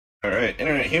Alright,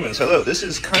 internet humans, hello. This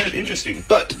is kind of interesting,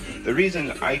 but the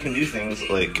reason I can do things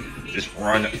like just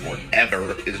run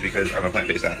forever is because I'm a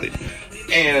plant-based athlete.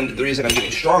 And the reason I'm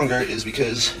getting stronger is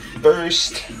because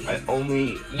first, I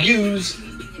only use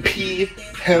pea,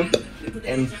 hemp,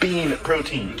 and bean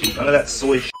protein. None of that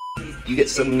soy shit. You get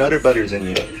some Nutter Butters in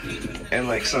you. And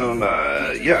like some,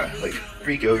 like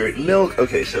Greek yogurt, milk.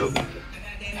 Okay, so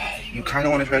you kind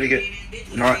of want to try to get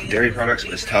not dairy products,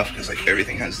 but it's tough because like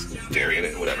everything has dairy in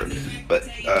it, whatever. But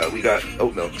we got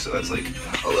oat milk, so that's like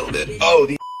a little bit. Oh,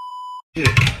 the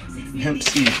hemp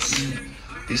seeds.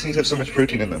 These things have so much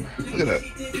protein in them. Look at that.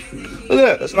 Look at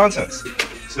that. That's nonsense.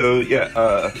 So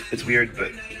yeah, it's weird,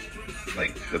 but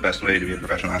like the best way to be a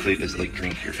professional athlete is to like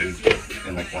drink your food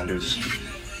in like blenders.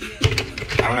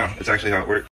 I don't know. It's actually how it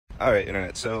works. All right,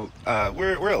 internet. So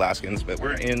we're Alaskans, but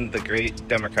we're in the great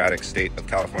democratic state of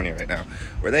California right now,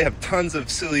 where they have tons of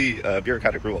silly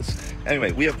bureaucratic rules.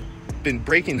 Anyway, we have been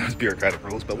breaking those bureaucratic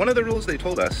rules, but one of the rules they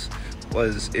told us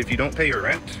was if you don't pay your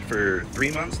rent for 3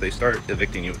 months, they start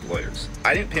evicting you with lawyers.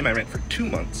 I didn't pay my rent for 2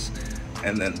 months,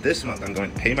 and then this month I'm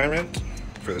going to pay my rent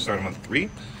for the start of month 3,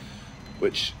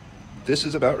 which this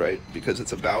is about right because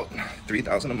it's about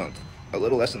 $3,000 a month, a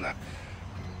little less than that.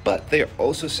 But they are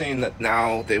also saying that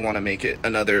now they want to make it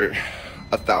another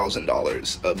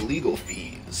 $1,000 of legal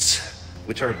fees,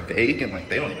 which are vague and like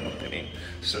they don't even know what they mean.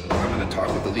 So I'm going to talk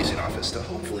with the leasing office to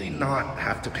hopefully not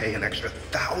have to pay an extra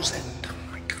 $1,000. Oh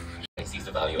my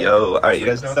gosh. Yo, alright, you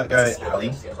guys know that guy,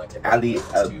 Ali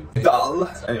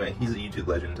Abdal? Anyway, he's a YouTube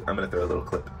legend. I'm going to throw a little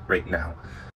clip right now.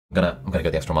 I'm gonna go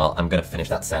the extra mile. I'm gonna finish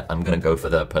that set. I'm gonna go for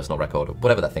the personal record,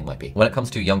 whatever that thing might be. When it comes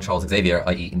to young Charles Xavier,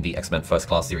 i.e. in the X-Men First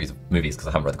Class series of movies, because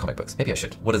I haven't read the comic books. Maybe I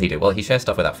should. What does he do? Well, he shares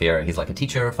stuff without fear. He's like a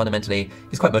teacher, fundamentally.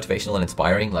 He's quite motivational and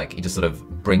inspiring. Like, he just sort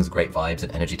of brings great vibes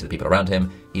and energy to the people around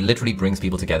him. He literally brings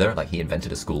people together. Like, he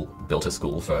invented a school, built a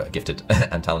school for gifted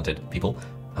and talented people.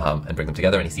 And bring them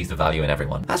together, and he sees the value in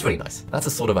everyone. That's really nice. That's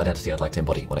the sort of identity I'd like to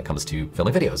embody when it comes to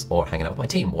filming videos, or hanging out with my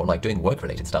team, or like doing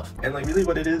work-related stuff. And like really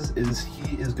what it is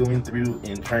he is going through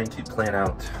and trying to plan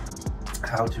out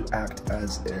how to act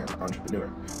as an entrepreneur.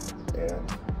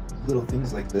 And little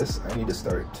things like this I need to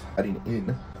start adding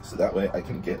in, so that way I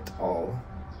can get all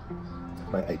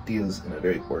my ideas in a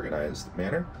very organized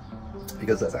manner,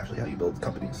 because that's actually how you build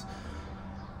companies.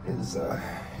 Is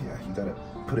yeah, you gotta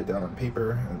put it down on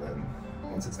paper, and then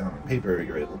once it's down on paper,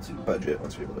 you're able to budget.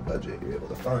 Once you're able to budget, you're able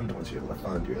to fund. Once you're able to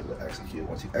fund, you're able to execute.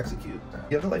 Once you execute,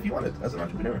 you have the life you wanted as an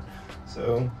entrepreneur.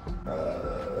 So,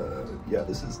 yeah,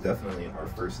 this is definitely our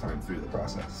first time through the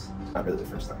process. Not really the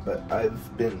first time, but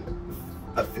I've been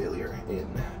a failure in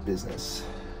business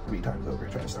 3 times over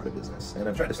trying to start a business. And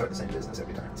I've tried to start the same business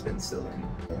every time. It's been STILLearning,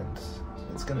 and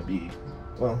it's gonna be,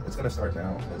 well, it's gonna start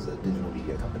now as a digital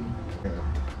media company, and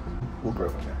we'll grow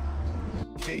from there.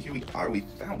 Okay, here we are. We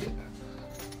found it.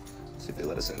 See if they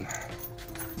let us in.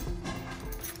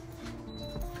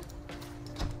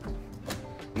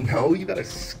 No, you gotta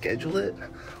schedule it?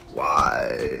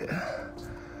 Why?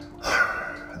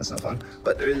 That's not fun.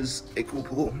 But there is a cool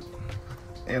pool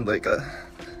and like a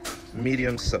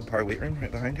medium subpar weight room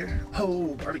right behind here.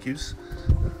 Oh, barbecues.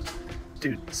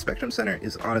 Dude, Spectrum Center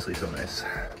is honestly so nice.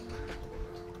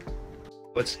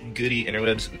 What's goody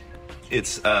interwebs?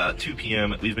 It's 2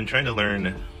 p.m. We've been trying to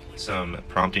learn some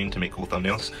prompting to make cool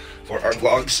thumbnails for our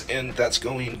vlogs, and that's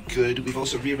going good. We've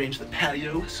also rearranged the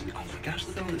patio. So oh my gosh,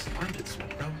 look at all this armpit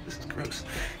sweat, bro. This is gross.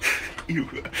 Ew.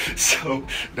 So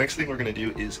next thing we're gonna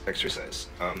do is exercise.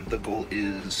 The goal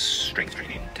is strength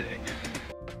training today.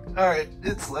 All right,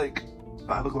 it's like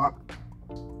 5 o'clock.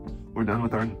 We're done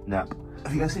with our nap.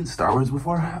 Have you guys seen Star Wars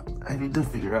before? I need to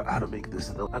figure out how to make this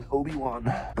into an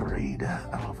Obi-Wan braid.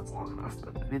 I don't know if it's long enough,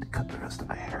 but I need to cut the rest of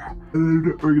my hair. And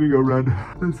then we're gonna go run.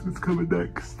 That's what's coming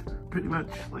next. Pretty much,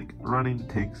 like, running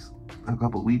takes a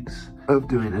couple weeks of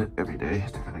doing it every day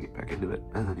to kind of get back into it.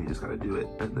 And then you just gotta do it,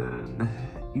 and then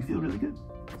you feel really good.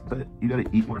 But you gotta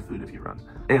eat more food if you run.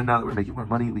 And now that we're making more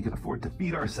money, we can afford to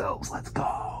feed ourselves. Let's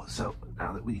go. So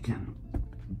now that we can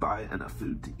buy enough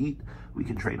food to eat, we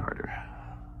can train harder.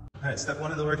 All right, step 1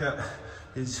 of the workout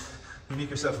is you make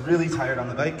yourself really tired on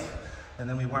the bike, and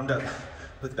then we warmed up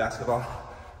with basketball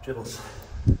dribbles.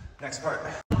 Next part.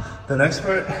 The next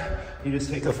part, you just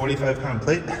take a 45-pound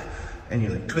plate and you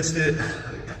like twist it,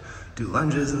 like, do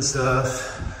lunges and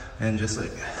stuff, and just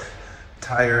like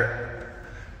tire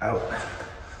out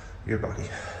your body.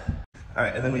 All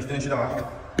right, and then we finish it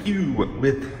off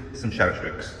with some shadow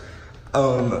strokes.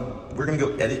 We're gonna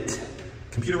go edit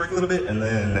computer work a little bit, and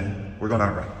then we're going on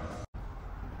a run.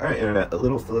 All right, internet, a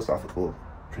little philosophical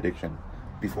prediction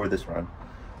before this run.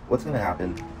 What's gonna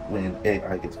happen when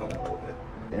AI gets going a little bit?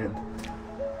 And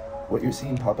what you're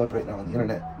seeing pop up right now on the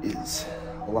internet is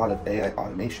a lot of AI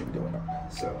automation going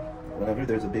on. So whenever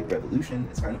there's a big revolution,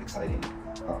 it's kind of exciting.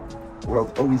 The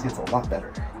world always gets a lot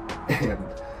better. And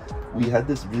we had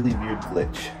this really weird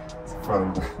glitch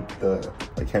from the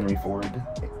Henry Ford,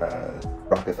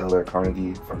 Rockefeller,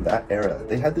 Carnegie, from that era.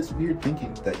 They had this weird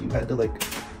thinking that you had to like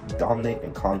dominate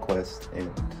and conquest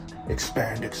and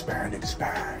expand.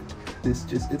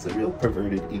 It's a real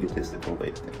perverted, egotistical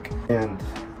way to think. And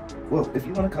well, if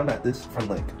you want to come at this from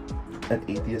like an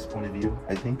atheist point of view,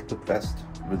 I think the best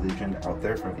religion out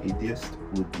there from atheist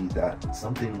would be that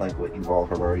something like what Yuval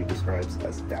Harari describes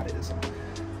as Dadaism.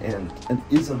 And an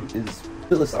ism is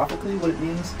philosophically what it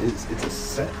means is it's a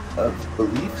set of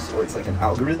beliefs, or it's like an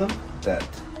algorithm that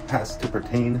has to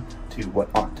pertain to what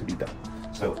ought to be done.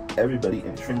 So everybody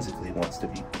intrinsically wants to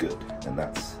be good, and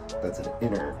that's an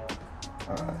inner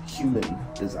human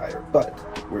desire. But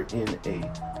we're in a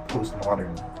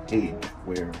postmodern age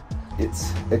where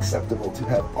it's acceptable to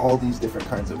have all these different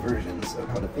kinds of versions of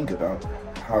how to think about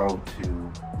how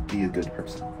to be a good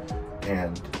person.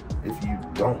 And if you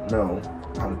don't know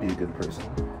how to be a good person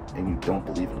and you don't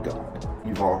believe in God,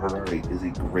 Yuval Harari is a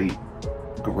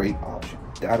great option.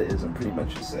 Dadaism pretty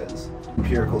much just says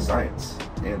empirical science,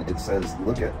 and it says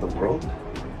look at the world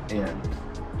and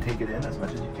take it in as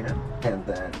much as you can, and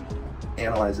then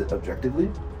analyze it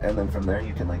objectively, and then from there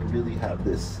you can like really have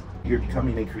this, you're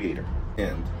becoming a creator.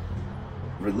 And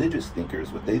religious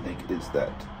thinkers, what they think is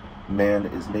that man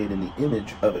is made in the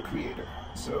image of a creator.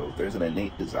 So there's an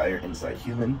innate desire inside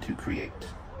human to create.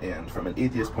 And from an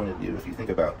atheist point of view, if you think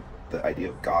about the idea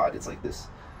of God, it's like this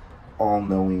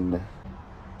all-knowing,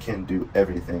 can do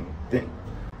everything thing,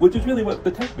 which is really what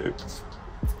the tech nerds,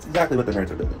 it's exactly what the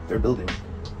nerds are building. They're building,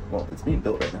 well, it's being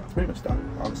built right now. It's pretty much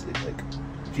done, honestly. Like,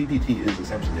 GPT is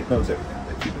essentially, it knows everything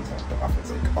that humans have to offer. It's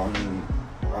like omni,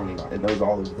 it knows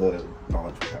all of the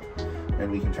knowledge we have,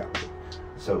 and we can challenge it.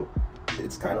 So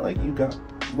it's kind of like you got,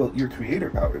 well, your creator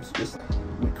powers just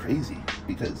went crazy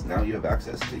because now you have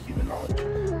access to human knowledge.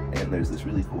 And there's this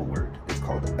really cool word, it's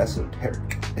called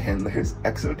esoteric. And there's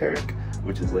exoteric,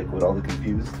 which is like what all the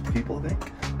confused people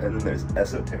think. And then there's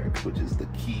esoteric, which is the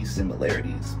key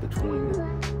similarities between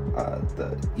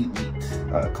the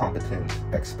elite, competent,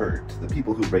 expert, the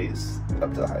people who raise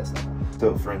up to the highest level.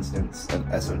 So for instance, an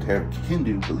esoteric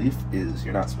Hindu belief is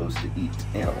you're not supposed to eat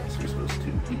animals, you're supposed to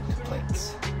eat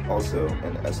plants. Also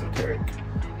an esoteric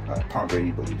Tom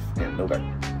Brady belief and Novak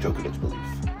Djokovic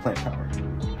belief, plant power.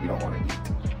 You don't want to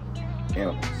eat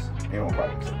animals, animal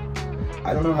products.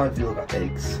 I don't know how I feel about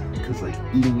eggs, because like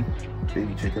eating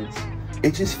baby chickens,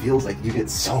 it just feels like you get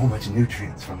so much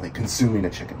nutrients from like consuming a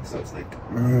chicken. So it's like,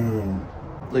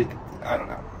 I don't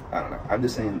know. I'm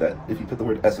just saying that if you put the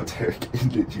word esoteric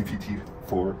into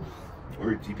GPT-4 or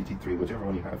GPT-3, whichever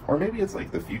one you have, or maybe it's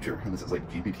like the future and this is like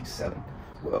GPT-7,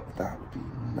 well, that would be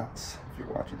nuts if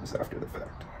you're watching this after the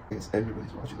fact. I guess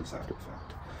everybody's watching this after the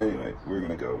fact. Anyway, we're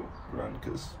gonna go run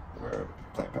because we're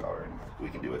plant power and we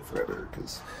can do it forever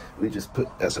because we just put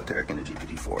esoteric into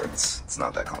GPT-4. It's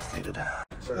not that complicated.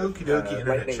 Okie dokie,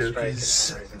 internet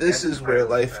shokies. This is where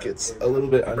life gets a little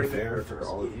bit unfair for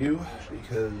all of you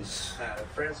because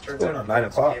it's going on 9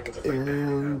 o'clock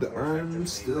and I'm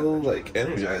still like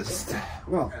energized.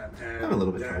 Well, I'm a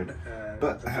little bit tired,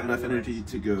 but I have enough energy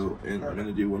to go and I'm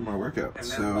gonna do one more workout.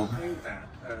 So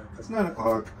it's 9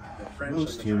 o'clock.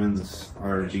 Most humans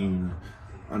are being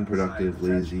unproductive,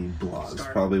 lazy blogs,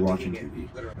 probably watching TV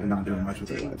and not doing much with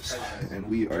their lives. And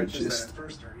we are just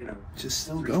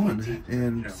still going.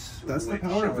 And that's the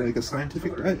power of like a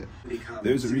scientific diet.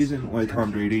 There's a reason why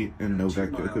Tom Brady and Novak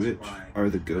Djokovic are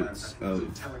the goats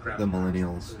of the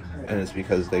millennials, and it's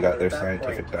because they got their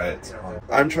scientific diets.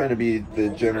 I'm trying to be the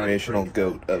generational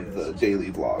goat of the daily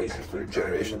vlog for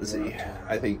Generation Z.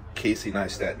 I think Casey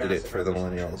Neistat did it for the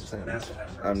millennials, and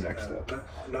I'm next up.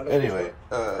 Anyway,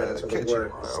 catch you.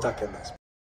 Stuck in this.